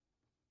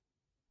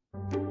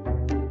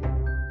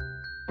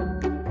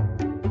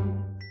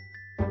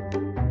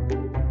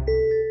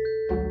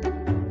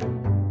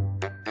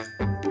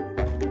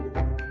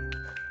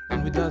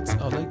with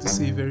that, I'd like to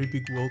say a very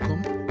big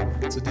welcome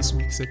to this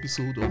week's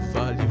episode of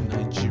Value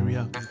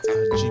Nigeria with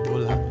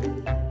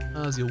Ajibola.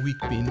 How's your week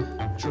been?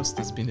 Trust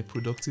it's been a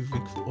productive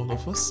week for all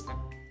of us.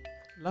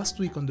 Last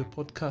week on the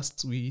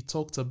podcast, we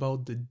talked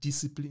about the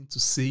discipline to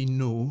say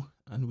no,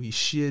 and we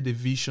shared a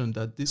vision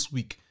that this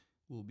week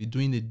we'll be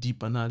doing a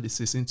deep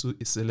analysis into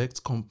a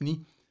select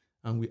company,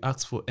 and we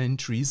asked for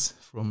entries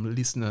from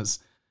listeners.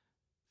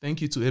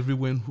 Thank you to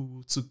everyone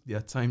who took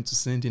their time to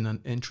send in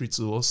an entry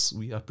to us.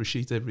 We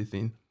appreciate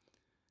everything.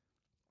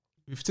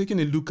 We've taken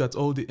a look at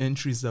all the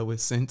entries that were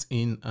sent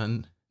in,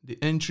 and the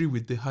entry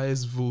with the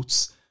highest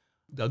votes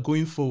that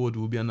going forward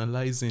we'll be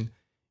analyzing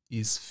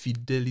is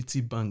Fidelity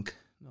Bank.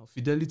 Now,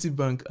 Fidelity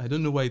Bank, I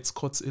don't know why it's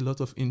caught a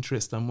lot of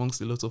interest amongst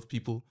a lot of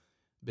people,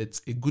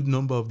 but a good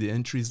number of the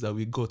entries that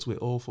we got were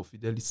all for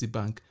Fidelity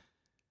Bank.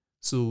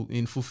 So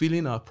in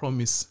fulfilling our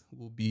promise,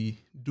 we'll be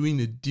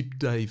doing a deep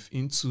dive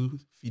into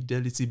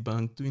Fidelity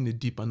Bank, doing a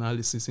deep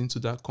analysis into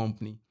that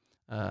company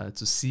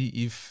to see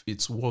if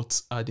it's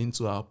worth adding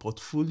to our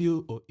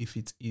portfolio or if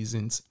it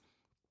isn't.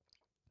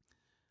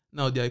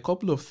 Now, there are a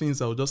couple of things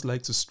I would just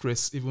like to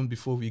stress even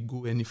before we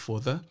go any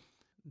further.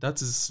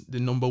 That is, the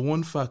number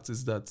one fact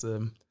is that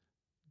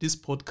this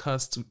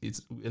podcast,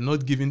 we're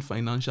not giving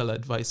financial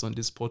advice on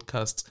this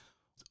podcast.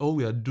 All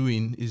we are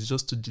doing is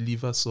just to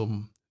deliver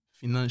some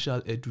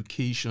financial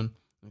education,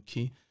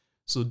 okay?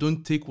 So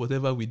don't take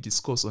whatever we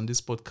discuss on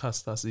this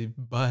podcast as a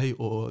buy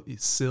or a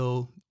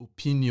sell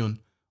opinion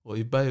or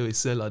a buy or a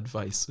sell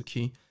advice,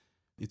 okay?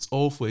 It's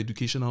all for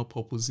educational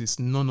purposes.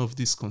 None of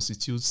this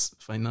constitutes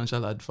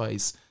financial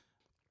advice.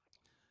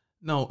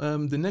 Now,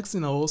 the next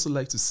thing I would also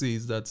like to say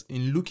is that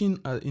in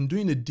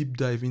doing a deep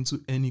dive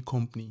into any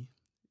company,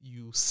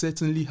 you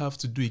certainly have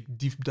to do a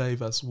deep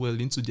dive as well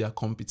into their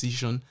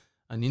competition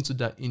and into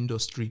that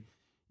industry.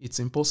 It's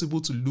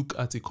impossible to look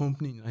at a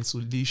company in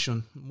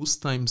isolation.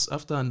 Most times,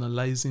 after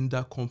analyzing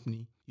that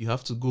company, you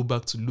have to go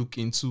back to look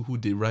into who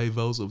the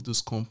rivals of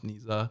those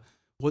companies are,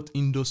 what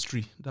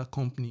industry that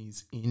company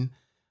is in,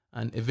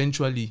 and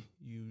eventually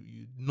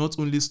you not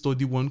only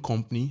study one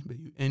company, but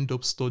you end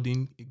up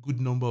studying a good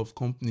number of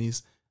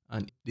companies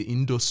and the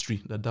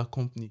industry that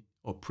company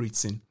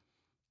operates in.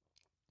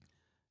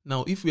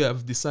 Now, if we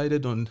have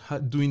decided on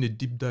doing a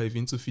deep dive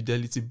into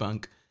Fidelity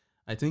Bank,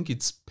 I think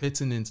it's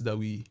pertinent that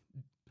we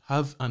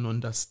have an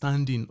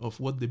understanding of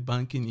what the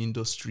banking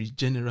industry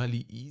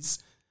generally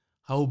is,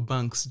 how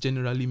banks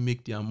generally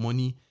make their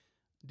money,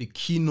 the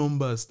key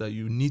numbers that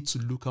you need to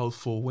look out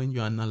for when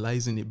you're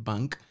analyzing a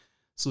bank.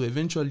 So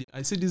eventually,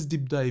 I see this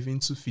deep dive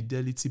into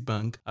Fidelity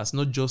Bank as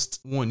not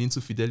just one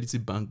into Fidelity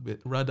Bank, but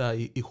rather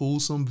a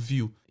wholesome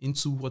view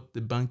into what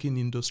the banking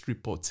industry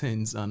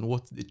portends and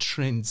what the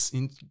trends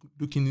in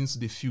looking into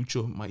the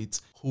future might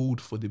hold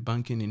for the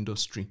banking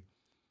industry.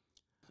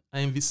 I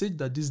envisage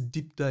that this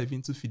deep dive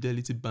into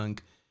Fidelity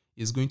Bank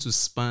is going to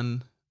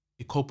span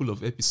a couple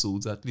of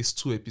episodes, at least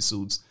 2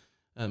 episodes.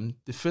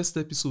 The first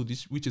episode,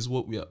 which is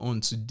what we are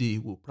on today,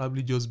 will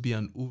probably just be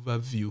an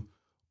overview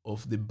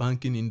of the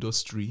banking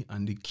industry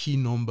and the key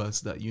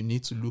numbers that you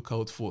need to look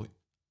out for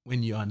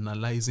when you're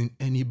analyzing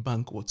any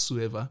bank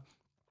whatsoever.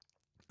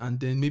 And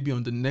then maybe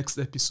on the next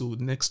episode,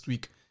 next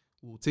week,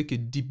 we'll take a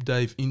deep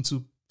dive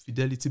into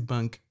Fidelity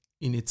Bank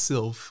in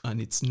itself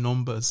and its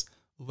numbers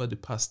over the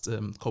past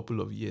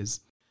couple of years.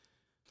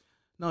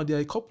 Now, there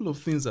are a couple of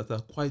things that are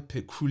quite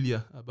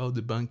peculiar about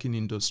the banking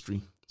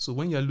industry. So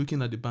when you're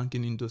looking at the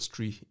banking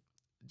industry,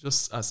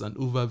 just as an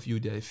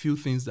overview, there are a few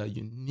things that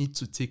you need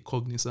to take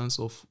cognizance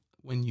of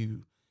when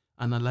you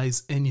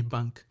analyze any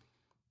bank.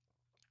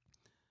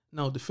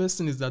 Now, the first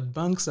thing is that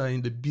banks are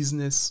in the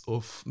business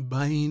of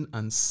buying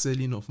and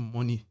selling of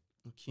money.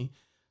 Okay,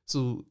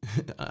 so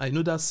I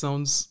know that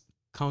sounds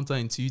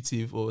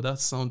counterintuitive or that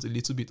sounds a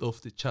little bit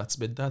off the charts,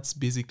 but that's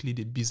basically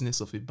the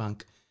business of a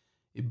bank.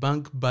 A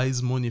bank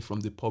buys money from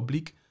the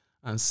public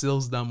and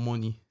sells that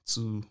money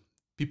to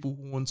people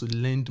who want to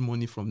lend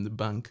money from the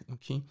bank.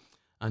 Okay,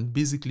 and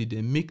basically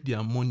they make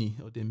their money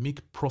or they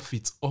make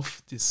profit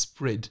off the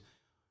spread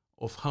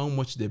of how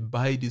much they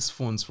buy these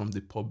funds from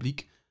the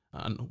public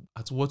and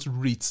at what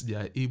rates they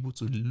are able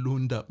to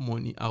loan that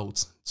money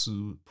out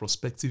to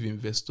prospective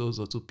investors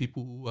or to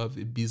people who have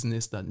a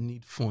business that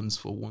need funds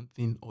for one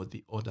thing or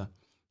the other.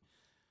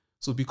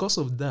 So because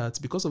of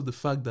the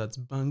fact that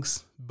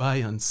banks buy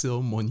and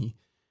sell money,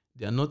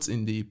 they are not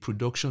in the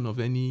production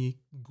of any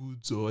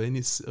goods or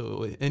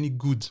any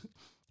good.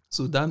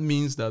 So that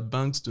means that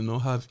banks do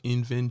not have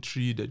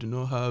inventory, they do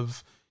not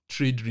have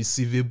trade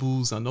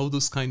receivables and all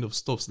those kind of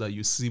stuffs that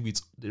you see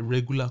with the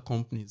regular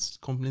companies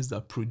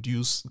that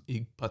produce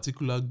a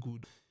particular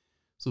good.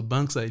 So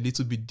banks are a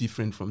little bit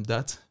different from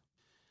that.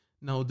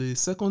 Now, the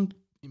second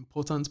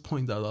important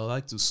point that I'd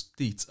like to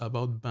state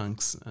about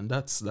banks, and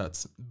that's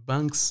that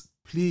banks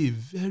play a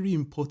very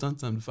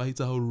important and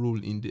vital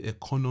role in the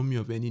economy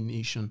of any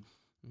nation.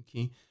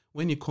 Okay,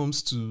 when it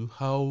comes to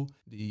how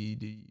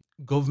the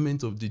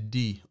government of the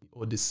day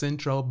or the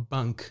central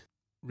bank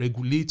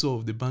regulator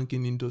of the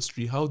banking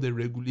industry, how they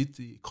regulate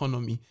the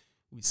economy,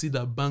 we see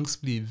that banks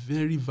play a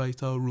very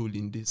vital role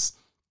in this.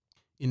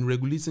 in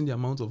regulating the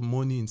amount of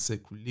money in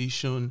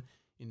circulation,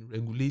 in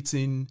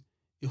regulating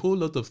a whole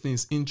lot of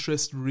things,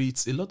 interest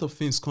rates, a lot of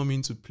things come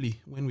into play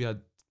when we are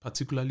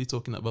particularly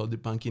talking about the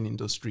banking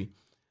industry.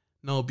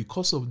 Now,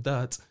 because of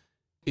that,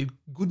 a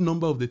good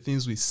number of the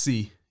things we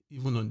say,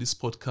 even on this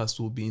podcast,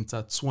 will be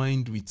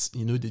intertwined with,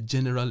 the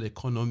general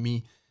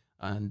economy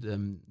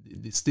and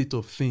the state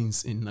of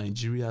things in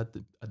Nigeria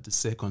at the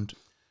second.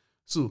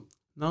 So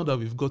now that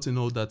we've gotten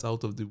all that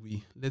out of the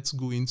way, let's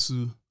go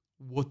into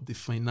what the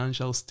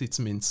financial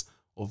statements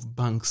of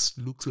banks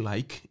look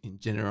like in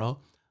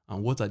general,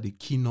 and what are the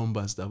key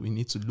numbers that we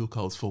need to look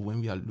out for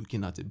when we are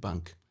looking at a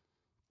bank.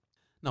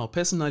 Now,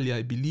 personally,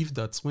 I believe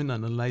that when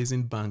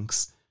analyzing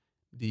banks,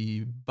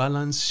 the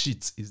balance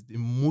sheet is the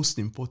most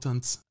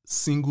important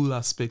single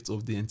aspect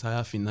of the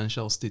entire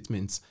financial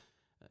statement,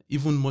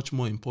 even much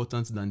more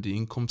important than the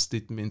income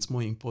statement,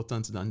 more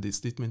important than the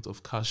statement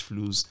of cash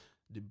flows.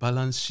 The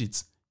balance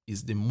sheet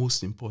is the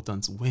most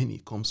important when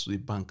it comes to a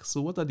bank.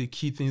 So what are the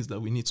key things that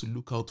we need to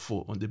look out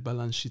for on the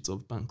balance sheet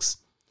of banks?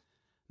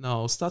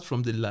 Now, I'll start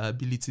from the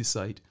liability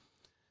side.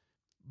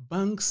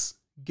 Banks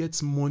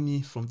get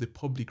money from the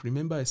public.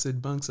 Remember, I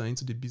said banks are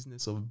into the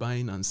business of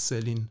buying and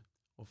selling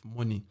of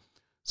money.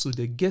 So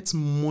they get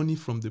money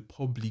from the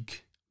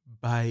public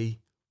by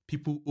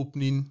people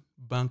opening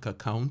bank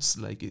accounts,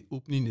 like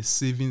opening a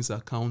savings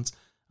account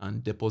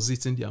and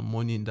depositing their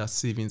money in that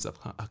savings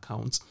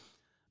account.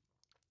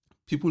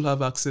 People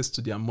have access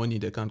to their money.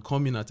 They can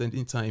come in at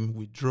any time,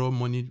 withdraw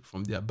money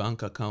from their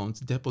bank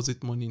account,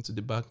 deposit money into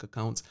the bank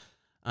account,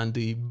 and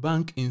the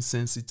bank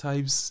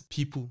insensitizes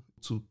people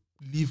to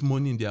leave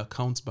money in their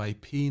account by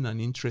paying an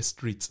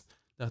interest rate.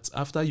 That's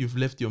after you've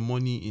left your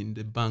money in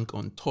the bank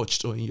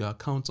untouched or in your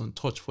account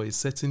untouched for a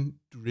certain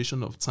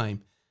duration of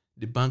time,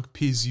 the bank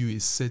pays you a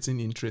certain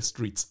interest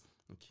rate.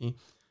 Okay,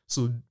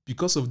 so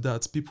because of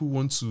that, people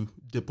want to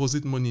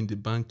deposit money in the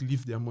bank,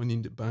 leave their money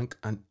in the bank,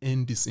 and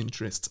earn this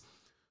interest.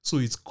 So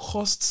it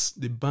costs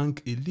the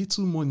bank a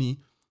little money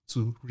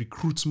to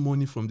recruit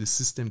money from the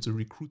system, to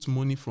recruit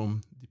money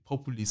from the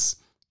populace,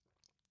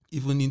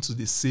 even into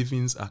the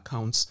savings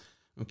accounts.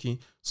 Okay,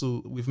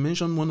 so we've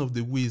mentioned one of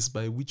the ways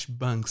by which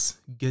banks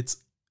get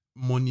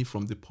money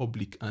from the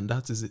public, and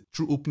that is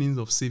through openings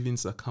of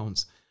savings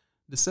accounts.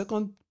 The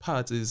second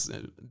part is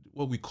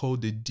what we call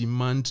the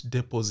demand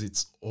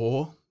deposits,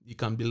 or it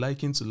can be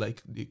likened to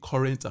like the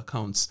current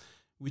accounts,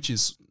 which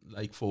is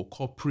like for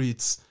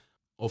corporates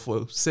or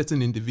for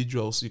certain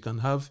individuals. You can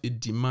have a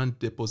demand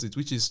deposit,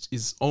 which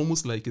is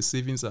almost like a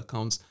savings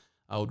account.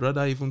 I would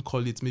rather even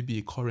call it maybe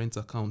a current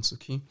account.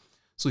 Okay,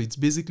 so it's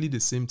basically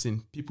the same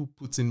thing. People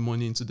put in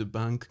money into the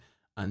bank,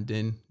 and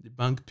then the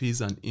bank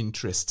pays an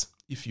interest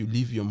if you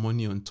leave your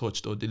money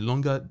untouched, or the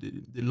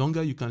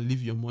longer you can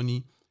leave your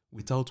money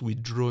without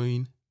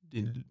withdrawing,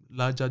 the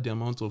larger the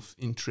amount of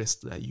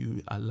interest that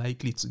you are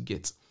likely to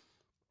get.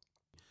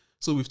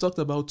 So we've talked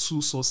about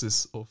two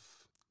sources of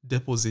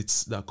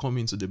deposits that come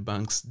into the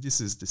banks.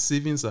 This is the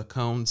savings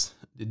account,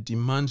 the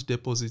demand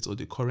deposit, or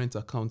the current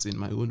account, in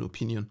my own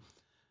opinion.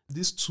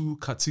 These two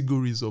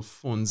categories of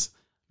funds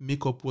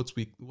make up what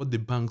the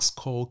banks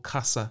call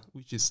CASA,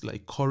 which is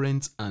like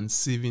current and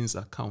savings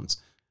accounts.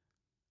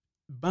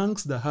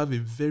 Banks that have a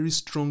very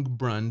strong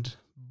brand,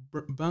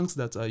 banks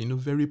that are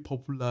very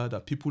popular,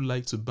 that people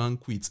like to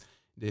bank with,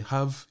 they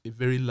have a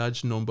very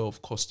large number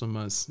of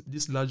customers.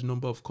 This large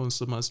number of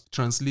customers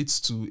translates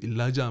to a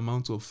larger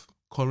amount of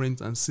current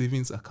and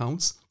savings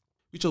accounts,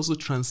 which also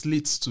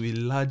translates to a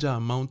larger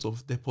amount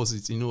of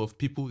deposits, of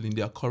people in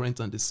their current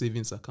and the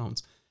savings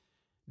accounts.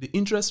 The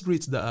interest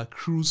rate that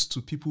accrues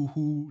to people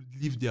who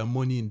leave their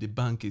money in the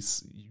bank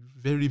is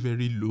very,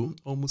 very low,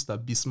 almost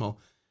abysmal.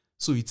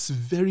 So it's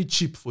very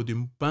cheap for the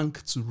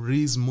bank to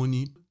raise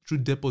money through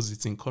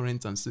deposits in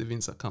current and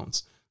savings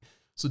accounts.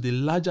 So the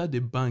larger the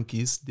bank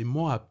is, the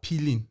more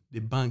appealing the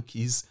bank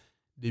is,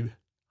 the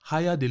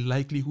higher the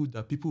likelihood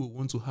that people will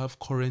want to have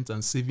current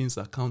and savings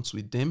accounts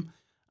with them,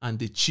 and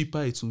the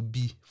cheaper it will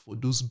be for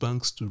those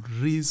banks to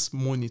raise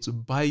money to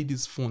buy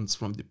these funds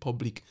from the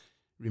public.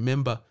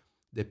 Remember,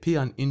 they pay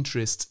an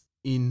interest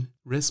in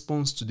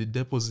response to the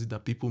deposit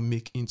that people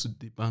make into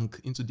the bank,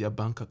 into their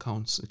bank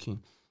accounts. Okay.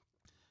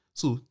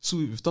 So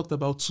we've talked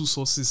about two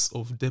sources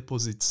of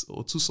deposits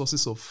or two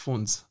sources of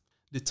funds.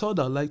 The third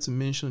I'd like to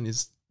mention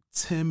is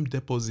term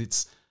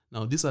deposits.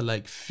 Now, these are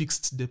like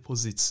fixed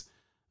deposits.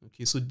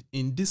 Okay, so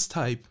in this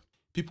type,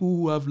 people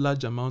who have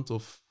large amount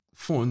of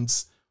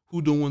funds,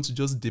 who don't want to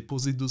just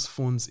deposit those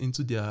funds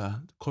into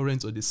their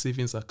current or the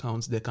savings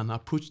accounts, they can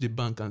approach the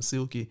bank and say,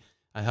 okay,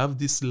 I have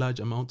this large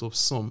amount of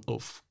sum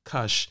of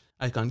cash.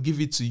 I can give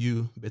it to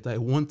you, but I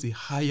want a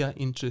higher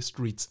interest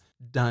rate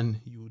than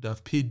you would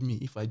have paid me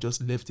if I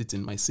just left it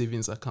in my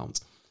savings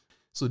account.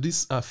 So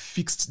these are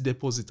fixed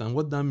deposits, and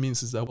what that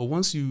means is that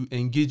once you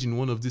engage in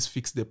one of these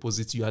fixed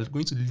deposits, you are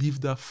going to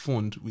leave that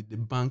fund with the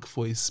bank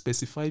for a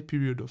specified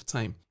period of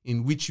time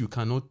in which you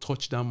cannot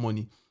touch that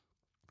money.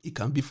 It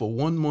can be for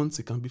 1 month,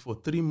 it can be for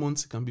 3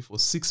 months, it can be for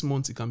 6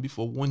 months, it can be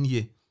for 1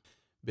 year.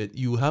 But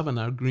you have an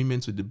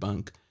agreement with the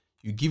bank.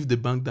 You give the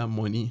bank that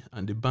money,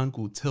 and the bank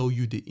will tell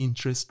you the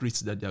interest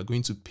rates that they are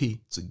going to pay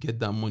to get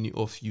that money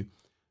off you.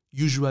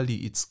 Usually,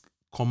 it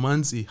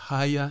commands a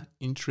higher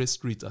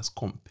interest rate as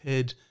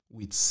compared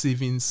with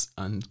savings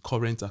and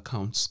current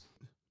accounts.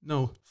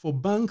 Now, for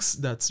banks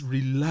that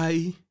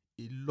rely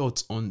a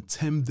lot on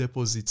term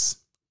deposits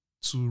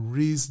to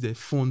raise the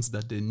funds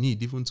that they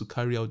need even to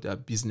carry out their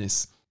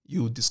business,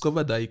 you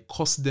discover that it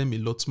costs them a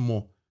lot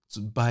more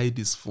to buy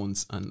these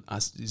funds. And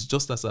as it's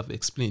just as I've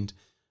explained,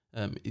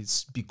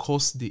 it's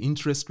because the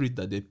interest rate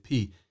that they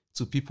pay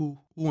to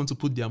people who want to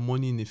put their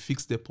money in a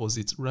fixed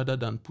deposit rather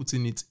than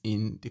putting it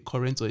in the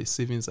current or a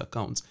savings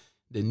account,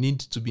 they need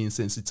to be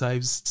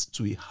insensitized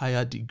to a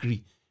higher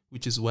degree,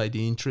 which is why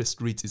the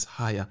interest rate is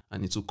higher,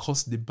 and it will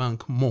cost the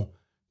bank more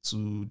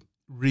to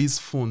raise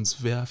funds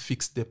via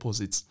fixed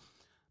deposits.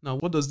 Now,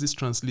 what does this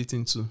translate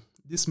into?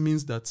 This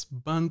means that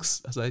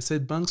banks, as I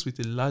said, banks with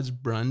a large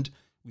brand,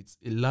 with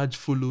a large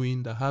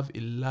following, that have a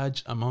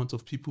large amount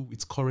of people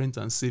with current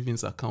and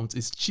savings accounts,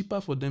 it's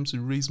cheaper for them to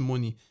raise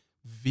money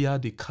via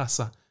the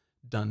CASA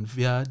than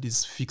via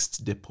these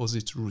fixed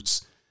deposit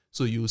routes.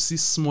 So you'll see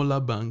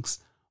smaller banks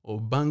or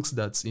banks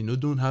that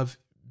don't have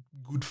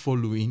good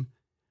following.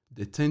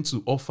 They tend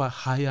to offer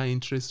higher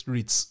interest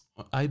rates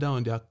either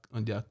on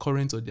their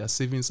current or their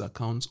savings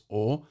accounts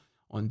or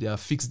on their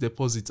fixed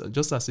deposits,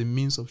 just as a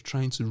means of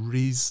trying to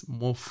raise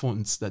more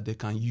funds that they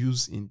can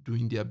use in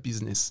doing their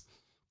business.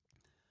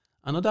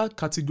 Another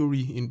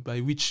category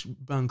by which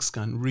banks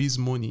can raise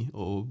money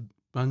or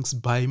banks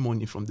buy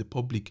money from the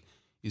public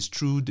is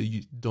through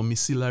the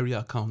domiciliary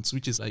accounts,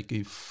 which is like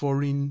a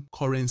foreign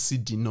currency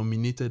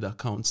denominated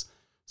account.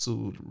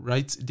 So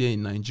right there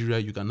in Nigeria,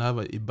 you can have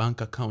a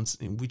bank account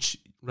in which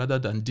rather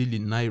than deal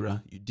in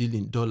Naira, you deal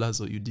in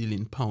dollars or you deal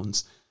in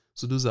pounds.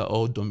 So those are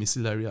all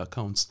domiciliary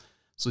accounts.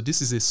 So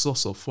this is a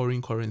source of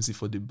foreign currency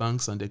for the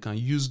banks, and they can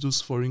use those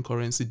foreign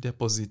currency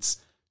deposits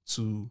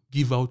to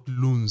give out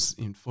loans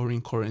in foreign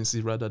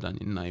currency rather than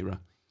in Naira.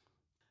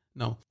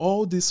 Now,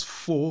 all these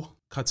four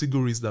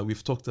categories that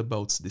we've talked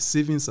about, the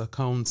savings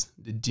account,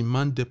 the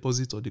demand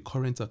deposit or the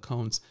current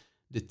account,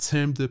 the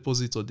term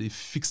deposit or the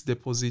fixed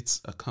deposit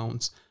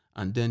account,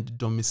 and then the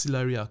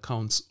domiciliary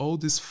accounts, all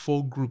these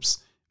four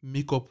groups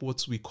make up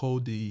what we call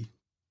the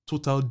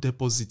total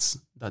deposits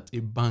that a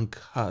bank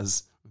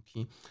has.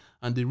 Okay.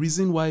 And the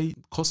reason why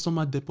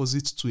customer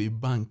deposits to a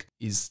bank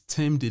is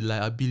termed a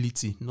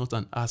liability, not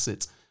an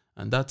asset.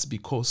 And that's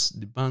because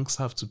the banks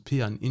have to pay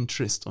an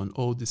interest on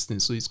all these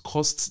things. So it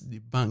costs the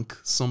bank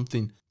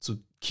something to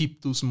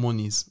keep those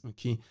monies.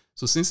 Okay.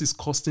 So since it's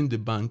costing the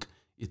bank,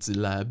 it's a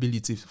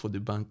liability for the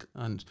bank.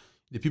 And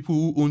the people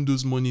who own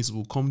those monies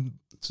will come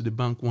to the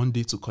bank one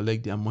day to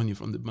collect their money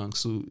from the bank.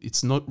 So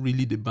it's not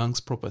really the bank's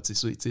property.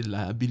 So it's a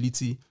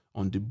liability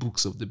on the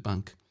books of the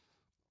bank.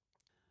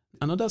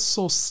 Another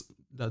source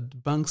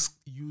that banks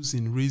use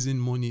in raising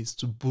money is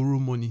to borrow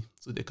money.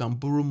 So they can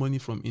borrow money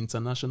from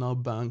international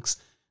banks.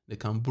 They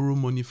can borrow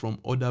money from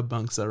other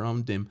banks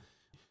around them.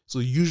 So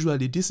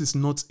usually this is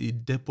not a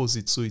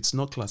deposit. So it's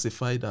not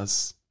classified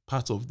as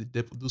part of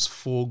those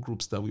four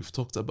groups that we've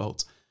talked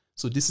about.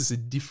 So this is a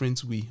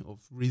different way of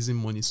raising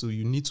money. So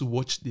you need to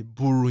watch the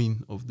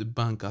borrowing of the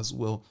bank as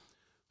well.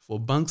 For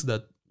banks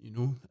that,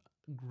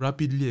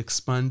 rapidly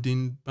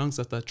expanding, banks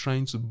that are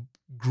trying to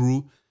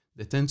grow,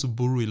 they tend to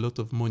borrow a lot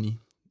of money,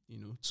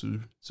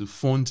 to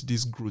fund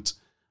this growth.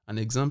 An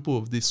example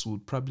of this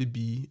would probably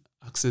be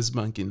Access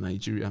Bank in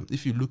Nigeria.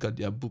 If you look at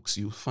their books,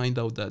 you'll find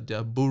out that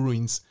their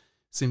borrowings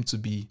seem to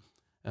be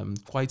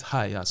quite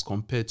high as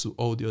compared to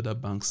all the other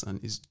banks.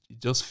 And it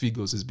just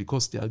figures it's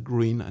because they are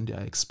growing and they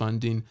are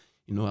expanding,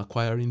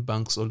 acquiring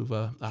banks all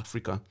over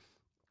Africa.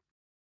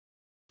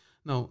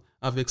 Now,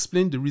 I've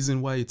explained the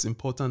reason why it's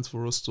important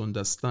for us to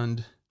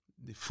understand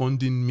the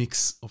funding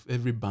mix of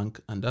every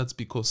bank, and that's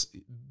because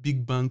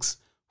big banks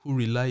who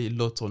rely a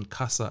lot on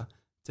CASA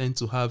tend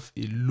to have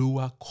a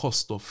lower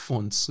cost of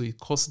funds. So it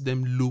costs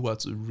them lower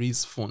to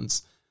raise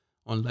funds,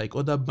 unlike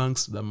other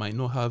banks that might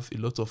not have a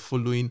lot of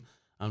following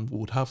and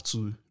would have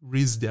to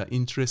raise their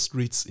interest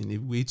rates in a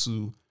way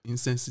to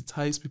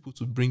insensitize people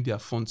to bring their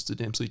funds to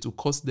them. So it will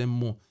cost them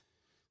more.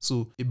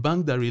 So a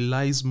bank that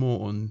relies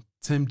more on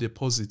term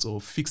deposits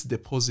or fixed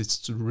deposits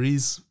to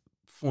raise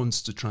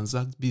funds to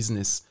transact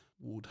business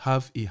would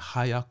have a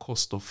higher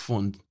cost of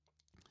fund.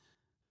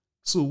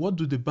 So what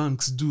do the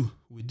banks do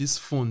with these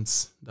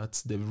funds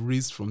that they've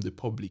raised from the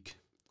public?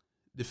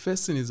 The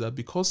first thing is that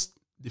because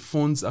the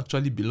funds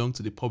actually belong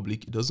to the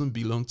public, it doesn't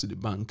belong to the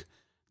bank.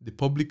 The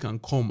public can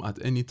come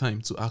at any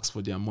time to ask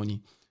for their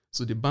money.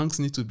 So the banks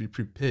need to be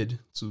prepared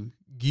to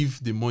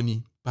give the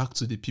money back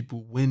to the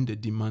people when they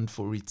demand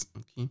for it.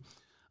 Okay?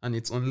 And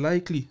it's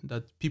unlikely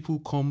that people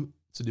come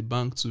to the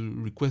bank to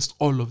request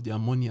all of their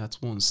money at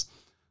once.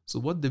 So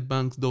what the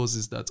bank does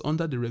is that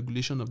under the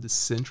regulation of the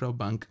central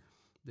bank,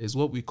 there's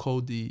what we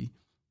call the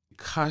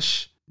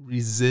cash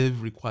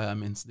reserve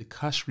requirements,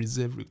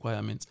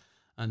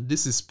 and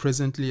this is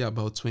presently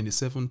about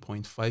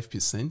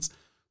 27.5%.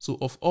 So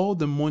of all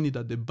the money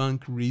that the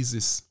bank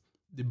raises,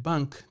 the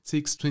bank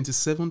takes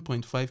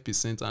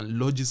 27.5% and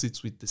lodges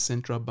it with the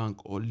central bank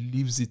or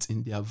leaves it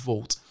in their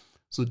vault.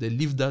 So they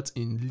leave that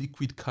in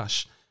liquid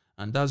cash.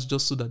 And that's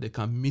just so that they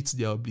can meet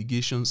their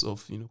obligations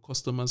of,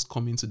 customers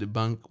coming to the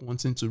bank,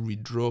 wanting to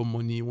withdraw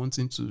money,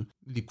 wanting to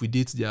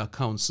liquidate their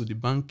accounts. So the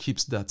bank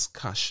keeps that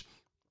cash.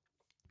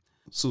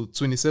 So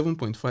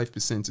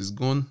 27.5% is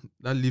gone.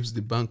 That leaves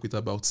the bank with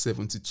about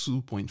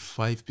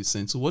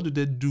 72.5%. So what do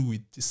they do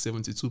with this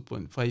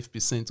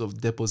 72.5%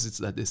 of deposits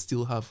that they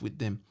still have with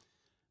them?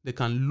 They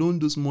can loan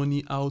those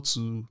money out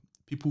to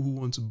people who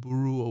want to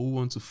borrow or who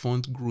want to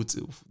fund growth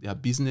of their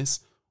business,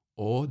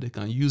 or they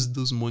can use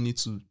those money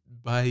to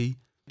buy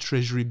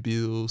treasury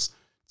bills,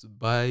 to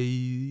buy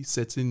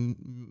certain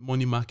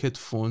money market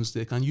funds.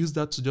 They can use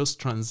that to just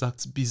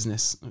transact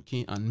business,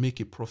 okay, and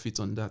make a profit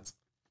on that.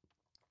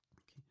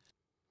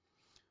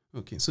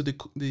 Okay, so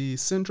the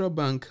central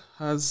bank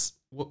has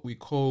what we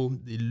call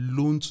the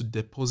loan to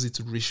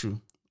deposit ratio.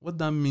 What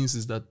that means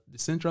is that the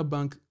central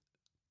bank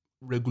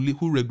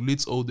who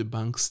regulates all the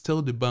banks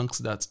tell the banks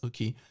that,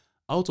 okay,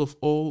 out of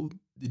all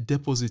the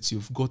deposits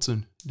you've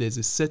gotten, there's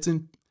a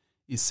certain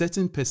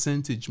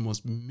percentage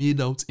must be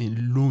made out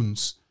in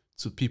loans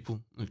to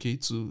people, okay,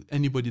 to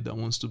anybody that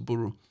wants to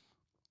borrow.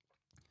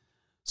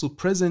 So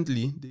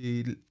presently,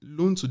 the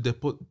loan to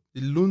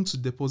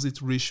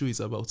deposit ratio is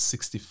about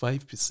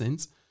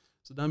 65%.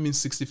 So that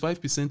means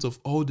 65% of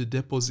all the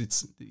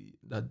deposits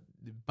that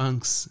the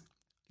banks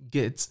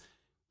get,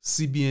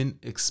 CBN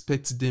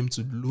expects them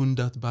to loan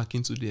that back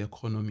into the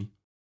economy.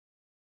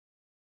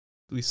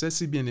 We said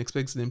CBN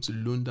expects them to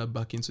loan that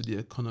back into the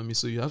economy.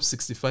 So you have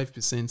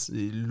 65%,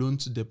 the loan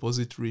to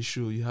deposit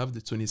ratio. You have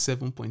the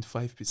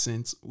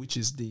 27.5%, which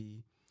is the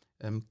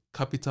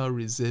capital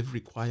reserve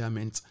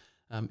requirement.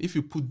 If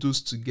you put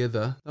those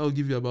together, that will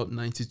give you about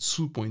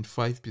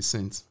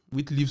 92.5%,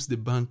 which leaves the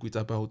bank with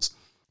about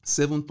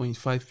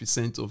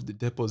 7.5% of the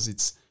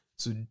deposits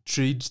to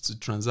trade, to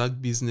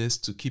transact business,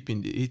 to keep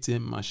in the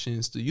ATM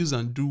machines, to use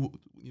and do,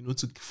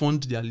 to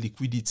fund their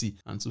liquidity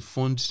and to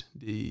fund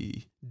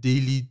the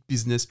daily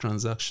business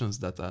transactions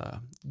that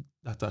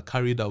are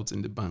carried out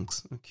in the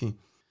banks. Okay.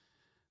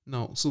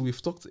 Now, so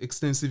we've talked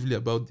extensively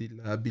about the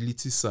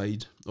liability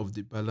side of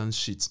the balance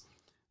sheet.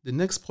 The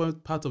next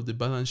part of the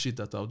balance sheet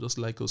that I would just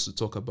like us to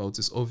talk about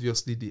is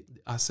obviously the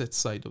asset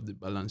side of the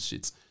balance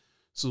sheet.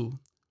 So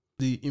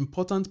the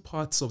important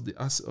parts of the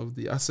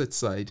asset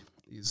side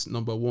is,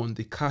 number one,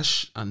 the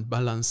cash and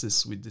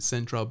balances with the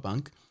central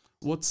bank.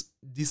 What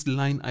this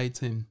line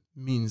item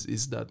means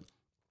is that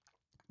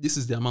this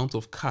is the amount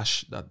of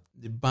cash that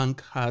the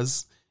bank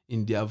has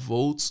in their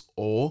vaults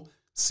or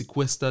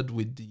sequestered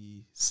with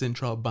the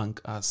central bank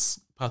as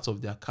part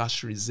of their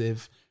cash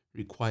reserve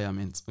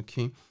requirements.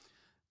 Okay.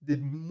 The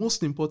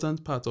most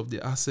important part of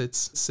the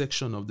assets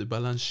section of the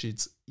balance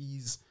sheet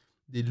is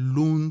the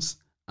loans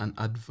and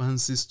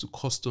advances to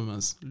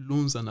customers.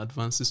 Loans and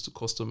advances to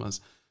customers.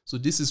 So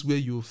this is where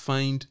you'll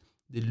find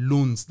the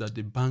loans that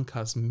the bank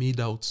has made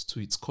out to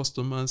its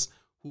customers,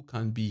 who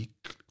can be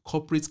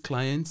corporate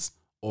clients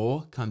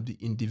or can be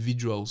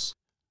individuals.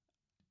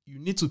 You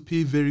need to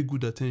pay very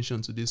good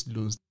attention to these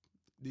loans.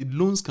 The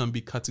loans can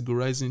be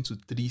categorized into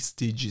 3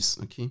 stages,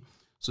 okay?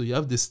 So you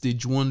have the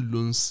stage 1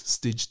 loans,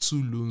 stage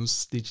 2 loans,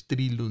 stage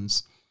 3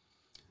 loans.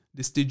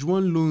 The stage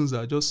 1 loans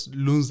are just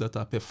loans that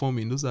are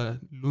performing. Those are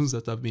loans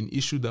that have been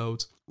issued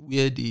out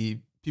where the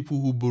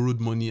people who borrowed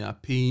money are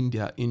paying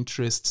their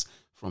interests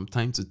from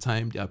time to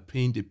time. They are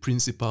paying the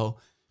principal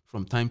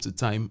from time to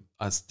time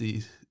as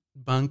the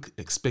bank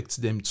expects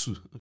them to.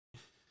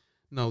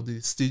 Now,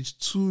 the stage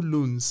 2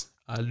 loans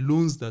are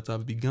loans that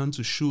have begun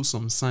to show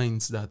some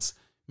signs that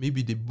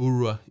maybe the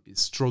borrower is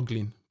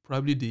struggling.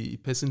 Probably the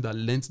person that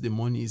lent the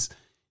money is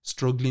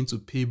struggling to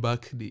pay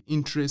back the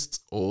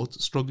interest or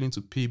struggling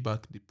to pay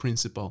back the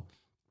principal.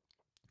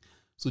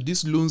 So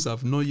these loans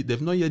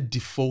they've not yet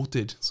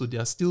defaulted. So they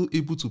are still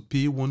able to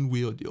pay one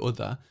way or the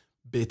other,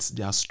 but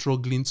they are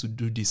struggling to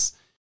do this.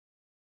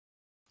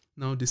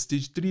 Now, the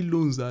stage 3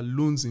 loans are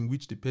loans in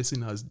which the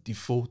person has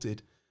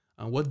defaulted.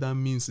 And what that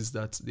means is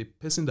that the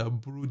person that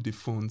borrowed the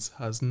funds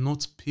has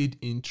not paid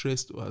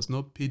interest or has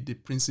not paid the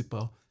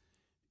principal.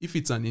 If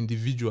it's an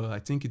individual, I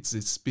think it's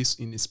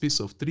in a space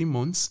of 3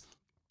 months.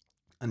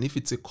 And if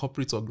it's a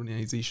corporate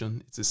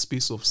organization, it's a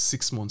space of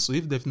 6 months. So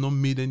if they've not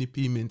made any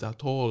payment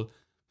at all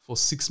for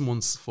 6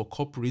 months for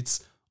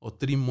corporates or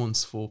 3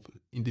 months for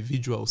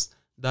individuals,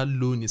 that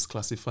loan is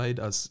classified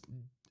as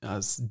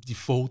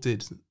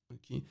defaulted.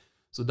 Okay,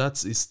 so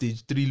that's a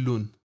stage 3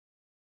 loan.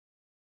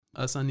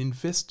 As an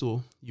investor,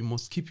 you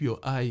must keep your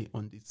eye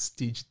on the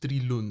stage 3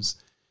 loans.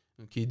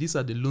 Okay, these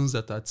are the loans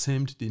that are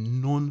termed the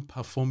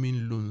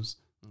non-performing loans.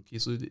 Okay,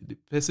 so the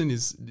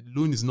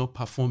loan is not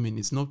performing,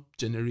 it's not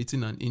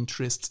generating an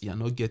interest, you're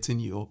not getting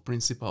your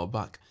principal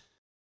back.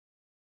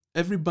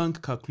 Every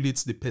bank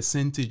calculates the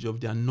percentage of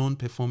their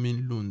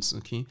non-performing loans,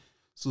 okay?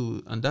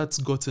 So, and that's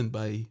gotten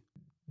by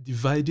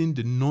dividing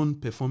the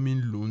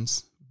non-performing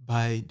loans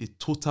by the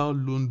total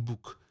loan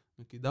book.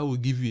 Okay, that will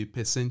give you a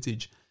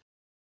percentage.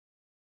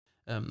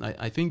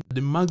 I think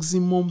the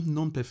maximum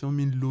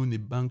non-performing loan a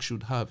bank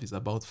should have is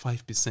about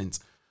 5%.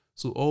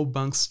 So all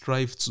banks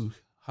strive to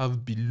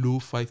have below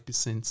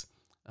 5%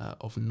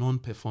 of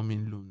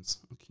non-performing loans.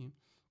 Okay.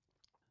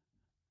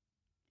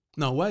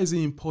 Now, why is it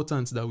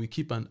important that we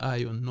keep an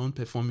eye on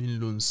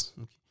non-performing loans?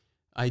 Okay.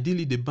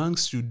 Ideally, the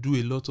banks should do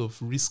a lot of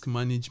risk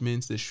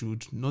management. They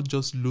should not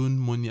just loan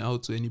money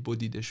out to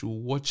anybody. They should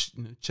watch,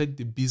 check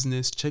the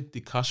business, check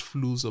the cash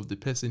flows of the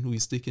person who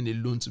is taking a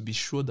loan to be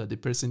sure that the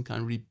person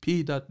can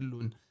repay that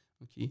loan.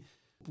 Okay.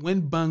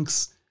 When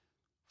banks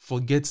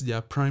forget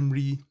their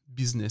primary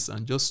business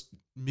and just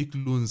make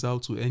loans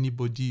out to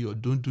anybody or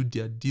don't do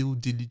their due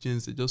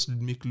diligence, they just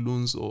make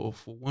loans, or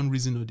for one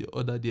reason or the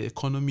other, the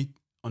economy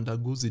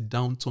undergoes a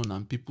downturn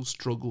and people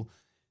struggle,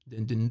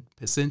 then the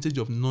percentage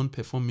of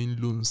non-performing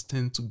loans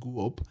tend to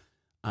go up,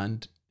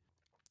 and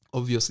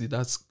obviously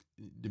that's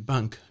the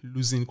bank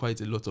losing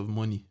quite a lot of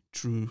money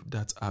through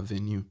that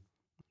avenue.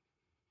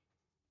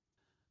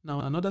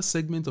 Now, another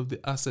segment of the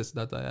assets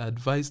that I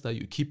advise that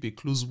you keep a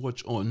close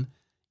watch on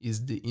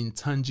is the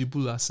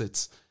intangible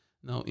assets.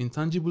 Now,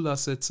 intangible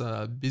assets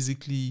are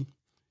basically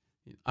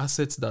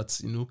assets that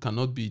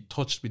cannot be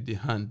touched with the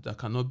hand,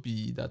 that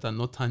are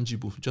not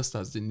tangible, just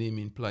as the name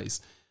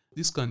implies.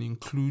 This can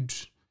include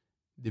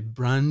the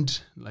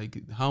brand, like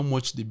how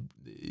much the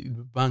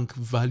bank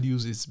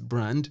values its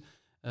brand,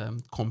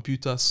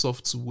 computer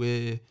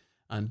software,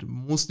 and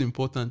most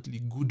importantly,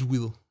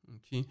 goodwill.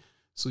 Okay,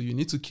 so you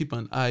need to keep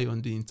an eye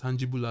on the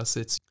intangible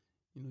assets.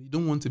 You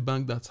don't want a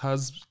bank that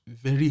has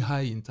very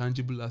high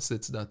intangible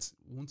assets that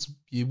won't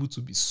be able to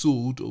be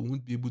sold or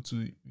won't be able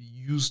to be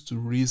used to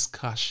raise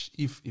cash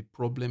if a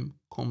problem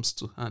comes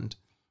to hand.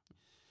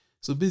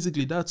 So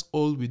basically, that's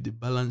all with the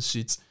balance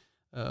sheet.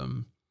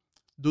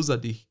 Those are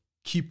the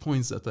key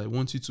points that I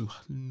want you to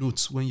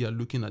note when you're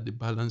looking at the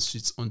balance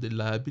sheets. On the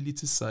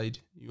liability side,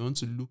 you want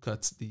to look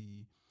at the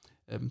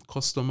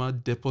customer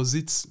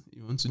deposits.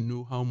 You want to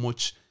know how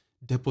much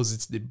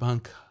deposits the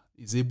bank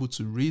is able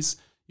to raise.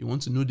 You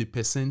want to know the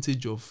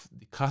percentage of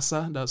the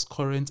CASA, that's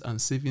current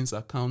and savings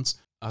accounts,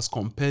 as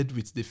compared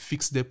with the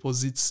fixed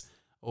deposits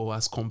or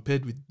as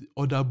compared with the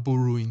other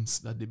borrowings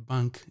that the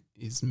bank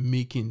is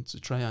making to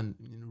try and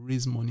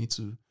raise money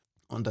to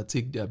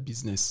undertake their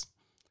business.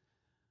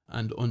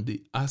 And on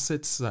the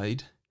asset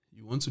side,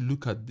 you want to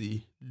look at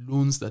the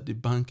loans that the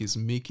bank is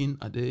making.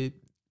 Are they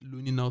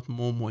loaning out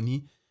more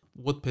money?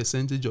 What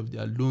percentage of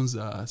their loans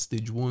are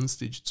stage 1,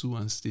 stage 2,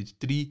 and stage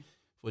 3?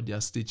 For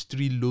their stage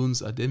 3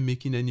 loans, are they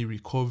making any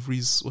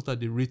recoveries? What are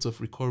the rates of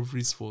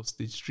recoveries for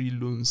stage 3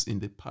 loans in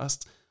the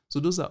past? So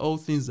those are all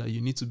things that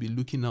you need to be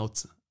looking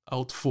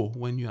out for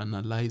when you're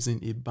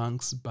analyzing a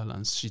bank's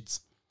balance sheet.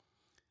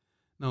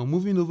 Now,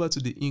 moving over to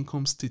the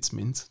income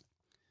statement.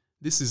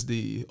 This is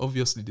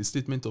obviously the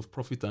statement of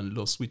profit and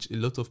loss, which a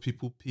lot of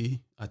people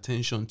pay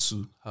attention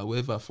to.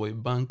 However, for a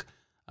bank,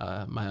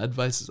 my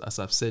advice, as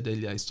I've said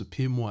earlier, is to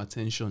pay more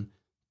attention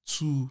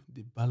to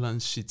the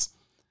balance sheet.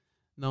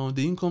 Now,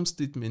 the income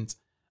statement,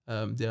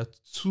 there are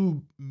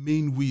two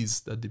main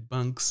ways that the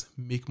banks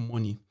make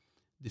money.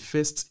 The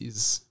first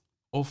is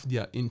off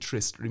their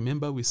interest.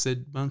 Remember, we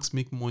said banks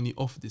make money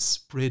off the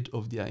spread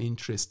of their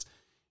interest.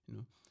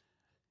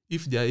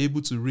 If they are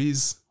able to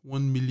raise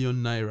 1 million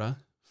naira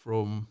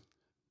from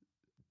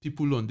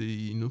people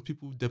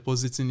people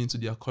depositing into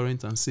their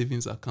current and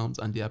savings accounts,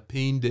 and they are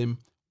paying them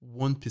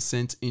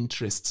 1%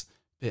 interest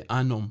per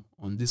annum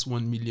on this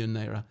 1 million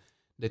naira,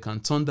 they can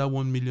turn that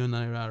 1 million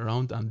naira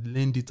around and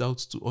lend it out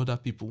to other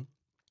people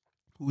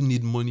who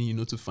need money,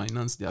 to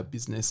finance their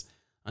business.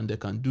 And they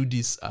can do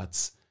this at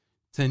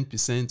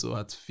 10% or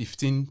at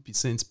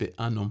 15% per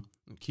annum.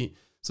 Okay.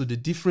 So the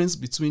difference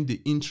between the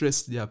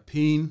interest they are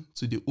paying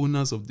to the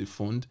owners of the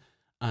fund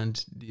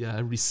and they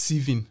are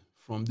receiving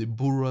from the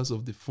borrowers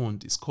of the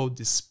fund is called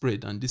the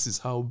spread. And this is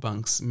how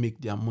banks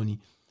make their money.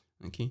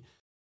 Okay.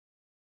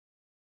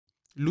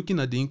 Looking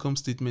at the income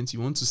statement, you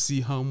want to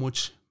see how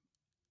much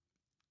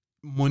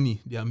money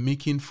they are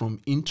making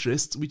from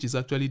interest, which is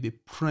actually the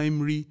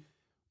primary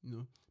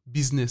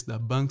business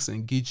that banks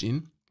engage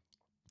in.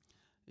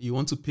 You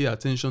want to pay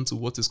attention to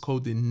what is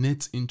called the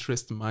net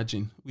interest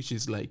margin, which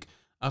is like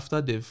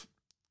after they've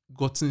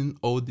gotten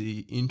all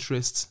the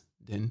interest,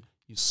 then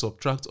you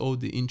subtract all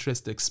the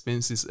interest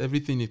expenses,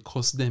 everything it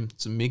costs them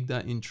to make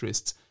that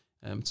interest,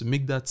 to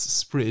make that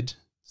spread.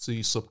 So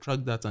you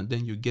subtract that and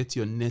then you get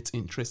your net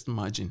interest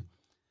margin.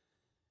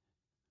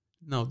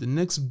 Now, the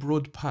next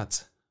broad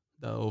part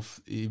of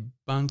a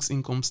bank's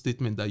income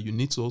statement that you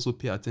need to also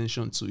pay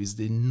attention to is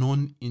the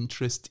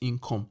non-interest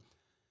income.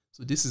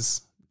 So this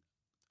is,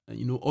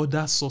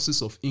 other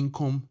sources of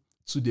income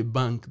to the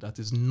bank that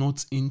is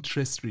not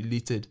interest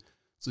related.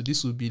 So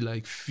this would be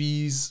like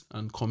fees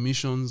and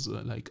commissions,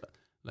 like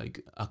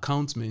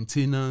account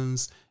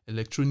maintenance,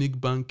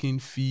 electronic banking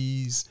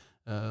fees,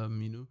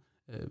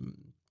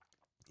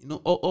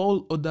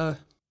 all other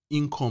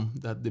income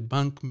that the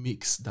bank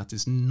makes that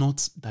is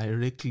not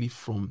directly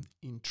from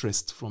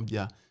interest, from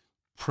their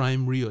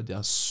primary or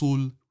their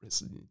sole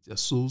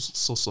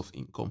source of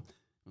income.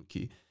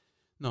 Okay.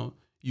 Now,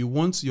 you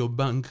want your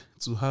bank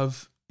to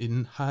have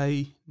a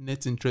high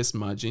net interest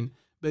margin,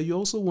 but you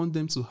also want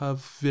them to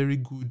have very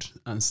good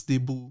and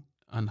stable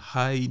and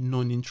high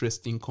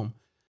non-interest income.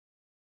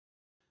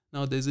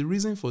 Now, there's a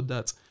reason for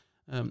that,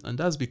 and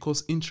that's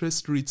because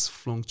interest rates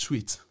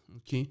fluctuate.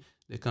 Okay,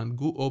 they can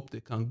go up, they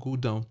can go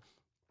down.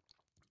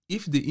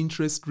 If the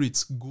interest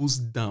rate goes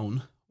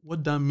down,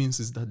 what that means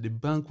is that the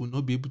bank will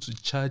not be able to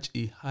charge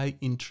a high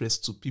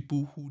interest to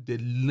people who they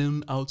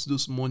loan out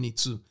those money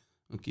to.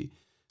 Okay,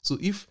 so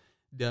if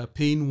they are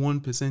paying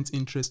 1%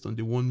 interest on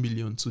the 1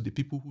 million to the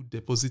people who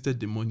deposited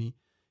the money,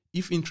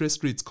 if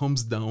interest rate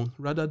comes down,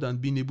 rather than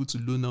being able to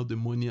loan out the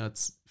money at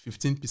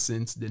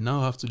 15%, they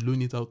now have to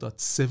loan it out at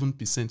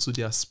 7%. So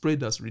their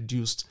spread has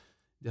reduced.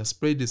 Their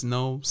spread is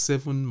now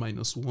 7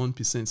 minus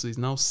 1%, so it's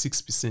now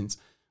 6%.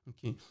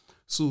 Okay,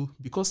 so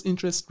because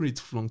interest rate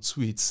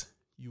fluctuates,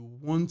 you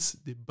want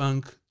the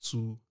bank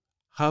to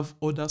have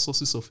other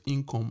sources of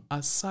income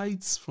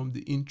aside from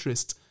the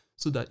interest,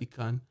 so that it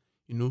can,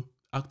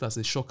 act as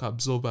a shock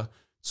absorber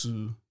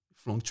to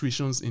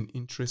fluctuations in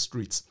interest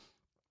rates.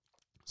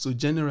 So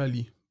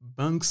generally,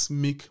 banks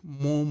make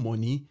more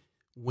money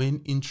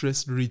when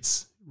interest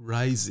rates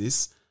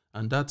rises,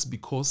 and that's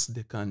because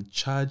they can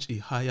charge a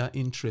higher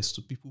interest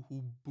to people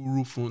who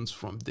borrow funds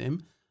from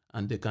them,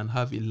 and they can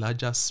have a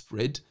larger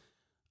spread.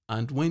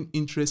 And when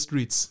interest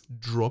rates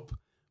drop,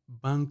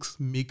 banks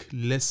make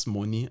less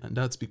money, and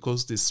that's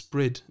because the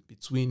spread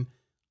between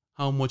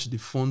how much the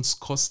funds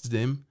cost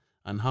them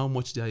and how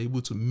much they are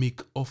able to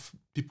make off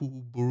people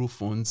who borrow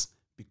funds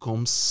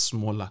becomes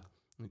smaller.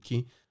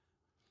 Okay.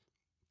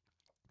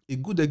 A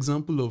good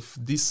example of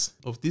this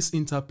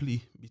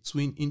interplay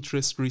between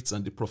interest rates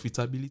and the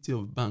profitability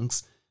of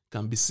banks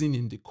can be seen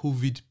in the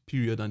COVID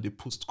period and the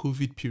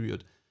post-COVID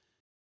period.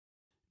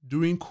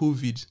 During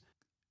COVID,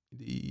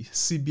 the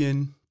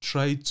CBN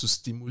tried to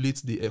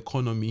stimulate the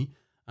economy,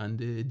 and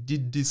they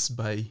did this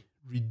by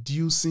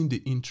reducing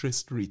the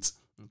interest rates.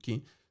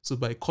 Okay, so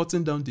by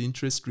cutting down the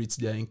interest rates,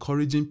 they are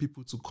encouraging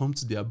people to come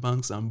to their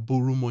banks and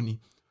borrow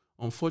money.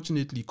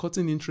 Unfortunately,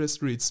 cutting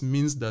interest rates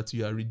means that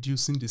you are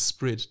reducing the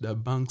spread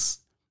that banks,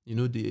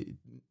 the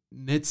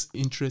net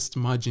interest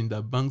margin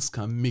that banks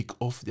can make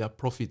off their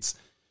profits.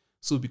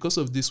 So because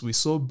of this, we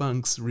saw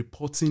banks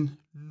reporting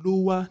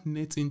lower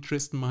net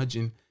interest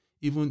margin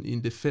even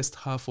in the first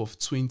half of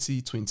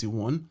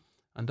 2021.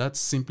 And that's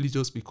simply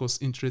just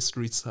because interest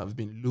rates have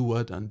been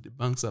lowered and the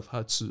banks have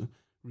had to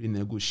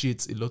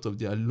renegotiate a lot of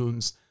their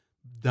loans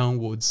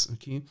downwards.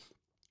 Okay,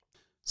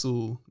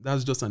 so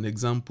that's just an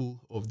example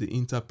of the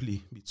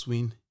interplay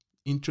between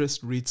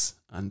interest rates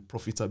and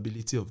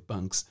profitability of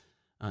banks,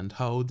 and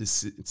how the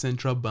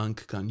central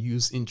bank can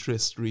use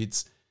interest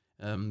rates,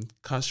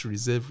 cash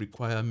reserve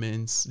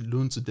requirements,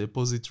 loan to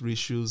deposit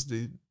ratios.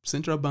 The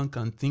central bank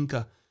can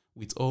tinker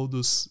with all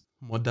those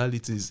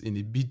modalities in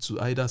a bid to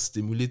either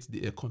stimulate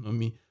the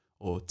economy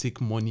or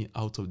take money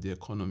out of the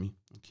economy.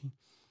 Okay.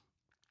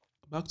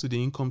 Back to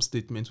the income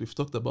statement, we've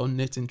talked about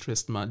net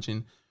interest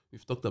margin.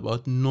 We've talked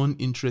about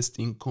non-interest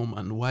income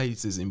and why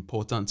it is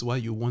important, why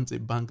you want a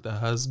bank that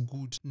has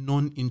good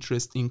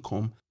non-interest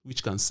income,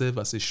 which can serve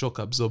as a shock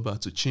absorber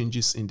to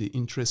changes in the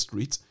interest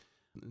rate.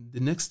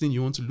 The next thing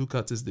you want to look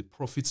at is the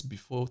profits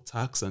before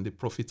tax and the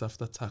profit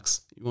after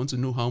tax. You want to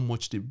know how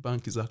much the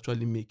bank is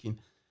actually making.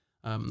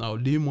 I'll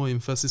lay more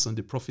emphasis on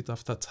the profit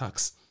after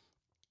tax.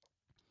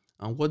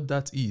 And what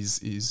that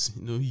is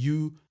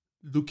you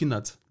looking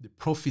at the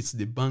profits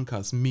the bank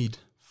has made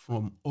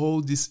from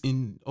all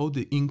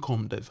the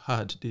income they've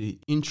had, the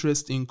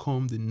interest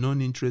income, the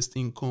non-interest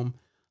income,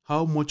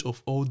 how much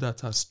of all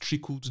that has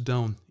trickled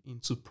down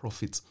into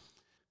profit.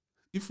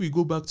 If we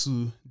go back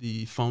to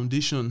the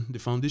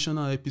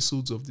foundational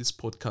episodes of this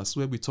podcast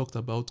where we talked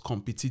about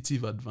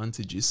competitive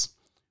advantages,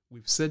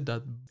 we've said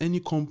that any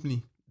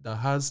company that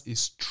has a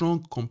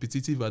strong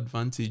competitive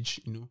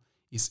advantage,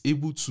 is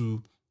able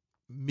to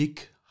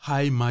make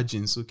high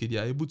margins. Okay, they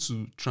are able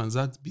to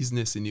transact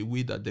business in a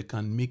way that they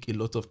can make a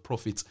lot of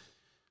profit.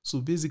 So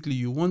basically,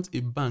 you want a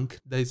bank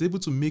that is able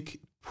to make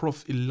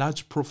a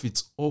large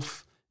profit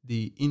off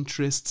the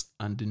interest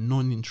and the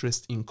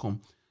non-interest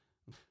income.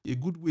 A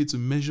good way to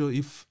measure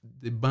if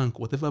the bank,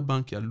 whatever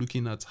bank you're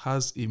looking at,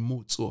 has a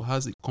moat or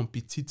has a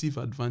competitive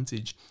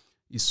advantage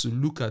is to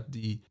look at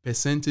the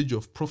percentage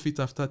of profit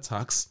after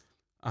tax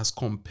as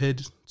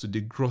compared to the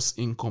gross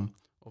income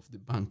of the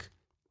bank.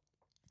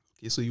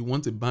 Okay, so you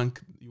want to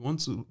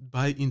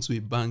buy into a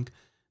bank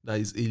that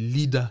is a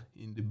leader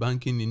in the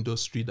banking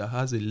industry, that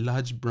has a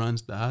large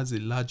brand, that has a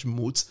large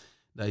moat,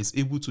 that is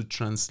able to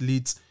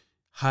translate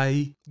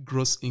high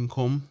gross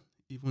income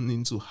even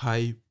into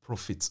high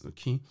profits.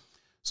 Okay,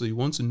 so you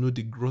want to know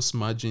the gross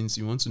margins,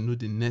 you want to know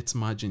the net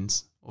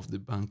margins of the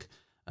bank.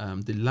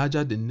 The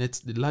larger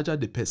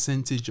the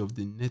percentage of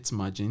the net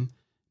margin,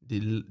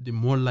 the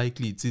more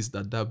likely it is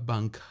that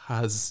bank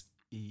has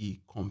a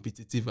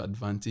competitive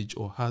advantage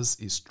or has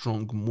a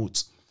strong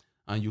moat.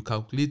 And you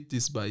calculate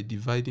this by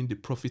dividing the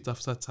profit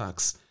after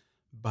tax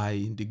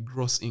by the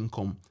gross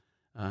income,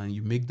 and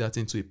you make that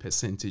into a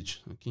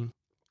percentage. Okay,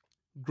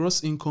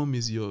 gross income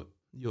is your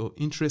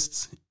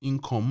interest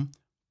income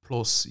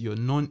plus your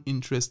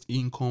non-interest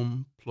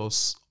income,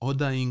 plus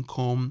other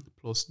income,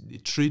 plus the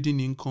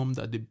trading income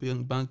that the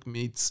bank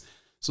makes.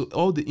 So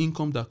all the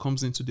income that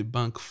comes into the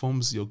bank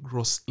forms your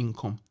gross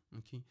income.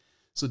 Okay.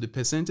 So the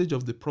percentage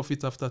of the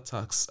profit after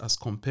tax as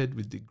compared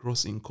with the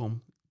gross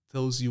income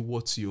tells you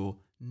what your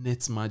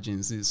net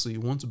margins is. So you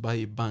want to buy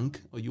a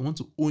bank or you want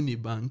to own a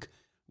bank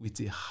with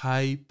a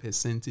high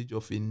percentage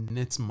of a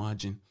net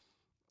margin.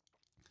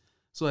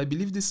 So I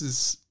believe this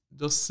is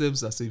just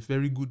serves as a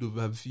very good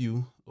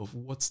overview of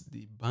what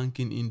the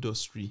banking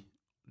industry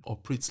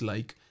operates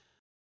like.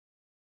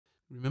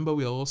 Remember,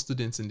 we are all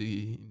students in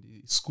the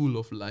school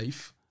of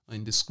life,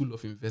 in the school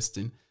of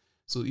investing.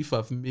 So if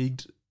I've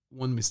made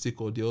one mistake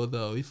or the other,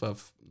 or if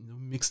I've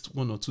mixed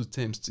one or two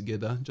terms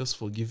together, just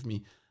forgive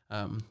me.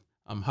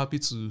 I'm happy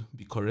to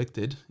be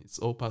corrected. It's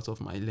all part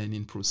of my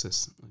learning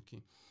process.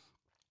 Okay.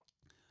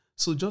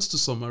 So just to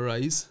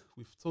summarize,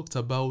 we've talked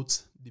about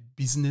the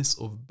business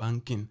of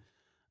banking.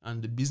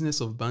 And the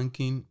business of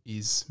banking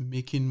is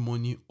making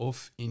money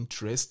off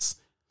interests,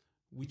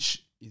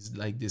 which is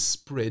like the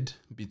spread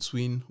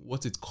between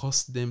what it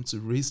costs them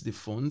to raise the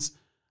funds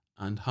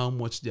and how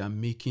much they are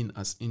making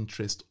as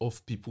interest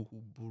of people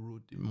who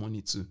borrowed the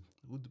money to.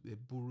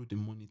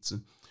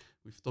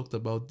 We've talked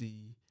about the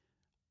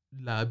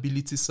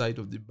liability side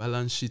of the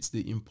balance sheet,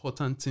 the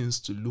important things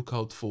to look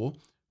out for,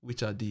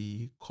 which are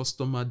the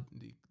customer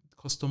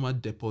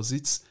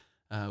deposits.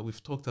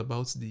 We've talked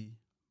about the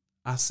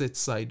asset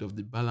side of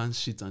the balance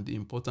sheet and the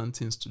important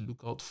things to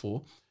look out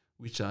for,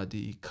 which are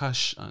the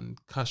cash and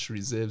cash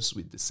reserves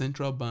with the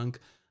central bank.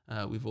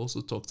 We've also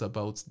talked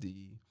about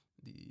the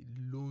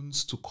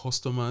loans to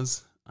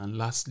customers. And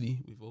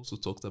lastly, we've also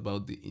talked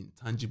about the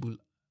intangible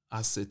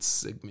assets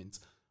segment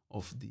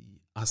of the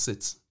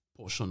assets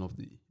portion of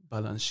the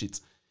balance sheet.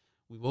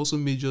 We've also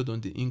majored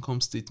on the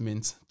income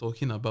statement,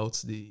 talking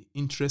about the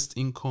interest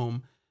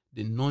income,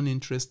 the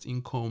non-interest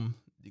income,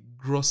 the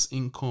gross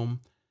income,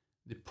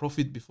 the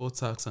profit before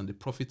tax, and the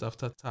profit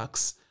after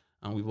tax.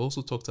 And we've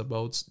also talked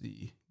about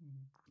the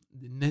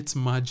net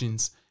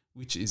margins,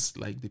 which is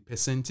like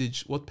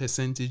what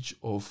percentage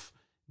of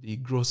the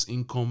gross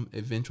income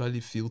eventually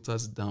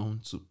filters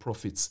down to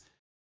profits.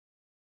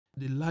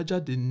 The larger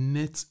the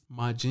net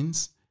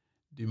margins,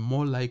 the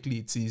more likely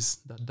it is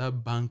that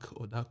that bank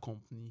or that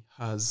company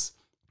has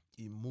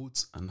a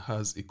moat and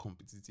has a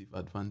competitive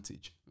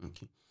advantage.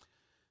 Okay.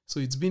 So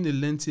it's been a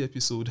lengthy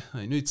episode.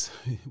 I know it's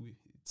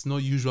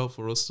not usual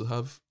for us to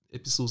have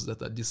episodes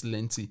that are this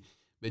lengthy,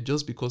 but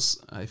just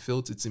because I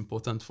felt it's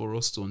important for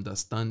us to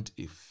understand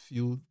a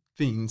few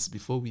things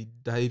before we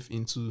dive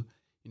into,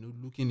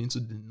 looking into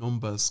the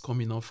numbers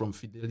coming out from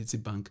Fidelity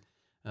Bank,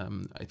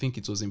 I think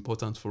it was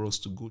important for us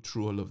to go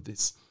through all of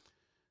this.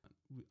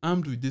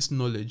 Armed with this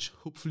knowledge,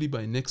 hopefully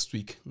by next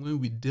week, when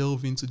we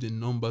delve into the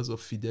numbers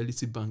of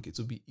Fidelity Bank, it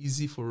will be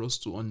easy for us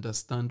to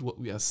understand what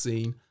we are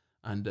saying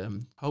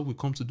and how we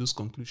come to those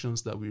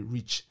conclusions that we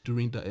reach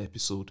during the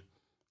episode.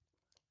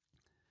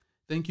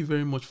 Thank you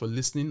very much for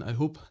listening. I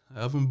hope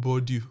I haven't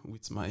bored you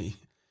with my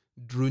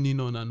droning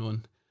on and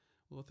on.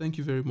 Well, thank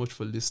you very much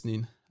for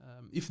listening.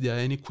 If there are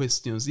any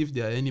questions, if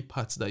there are any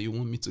parts that you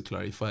want me to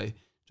clarify,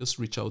 just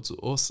reach out to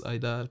us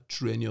either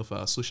through any of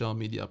our social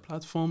media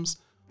platforms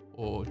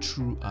or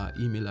through our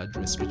email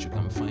address, which you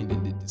can find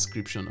in the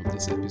description of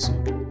this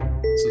episode.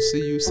 So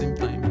see you same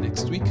time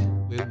next week,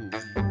 where we'll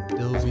be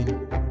delving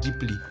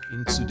deeply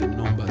into the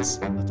numbers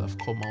that have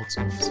come out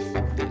of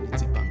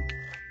Fidelity Bank.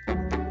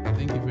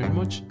 Thank you very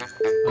much.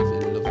 Have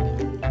a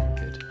lovely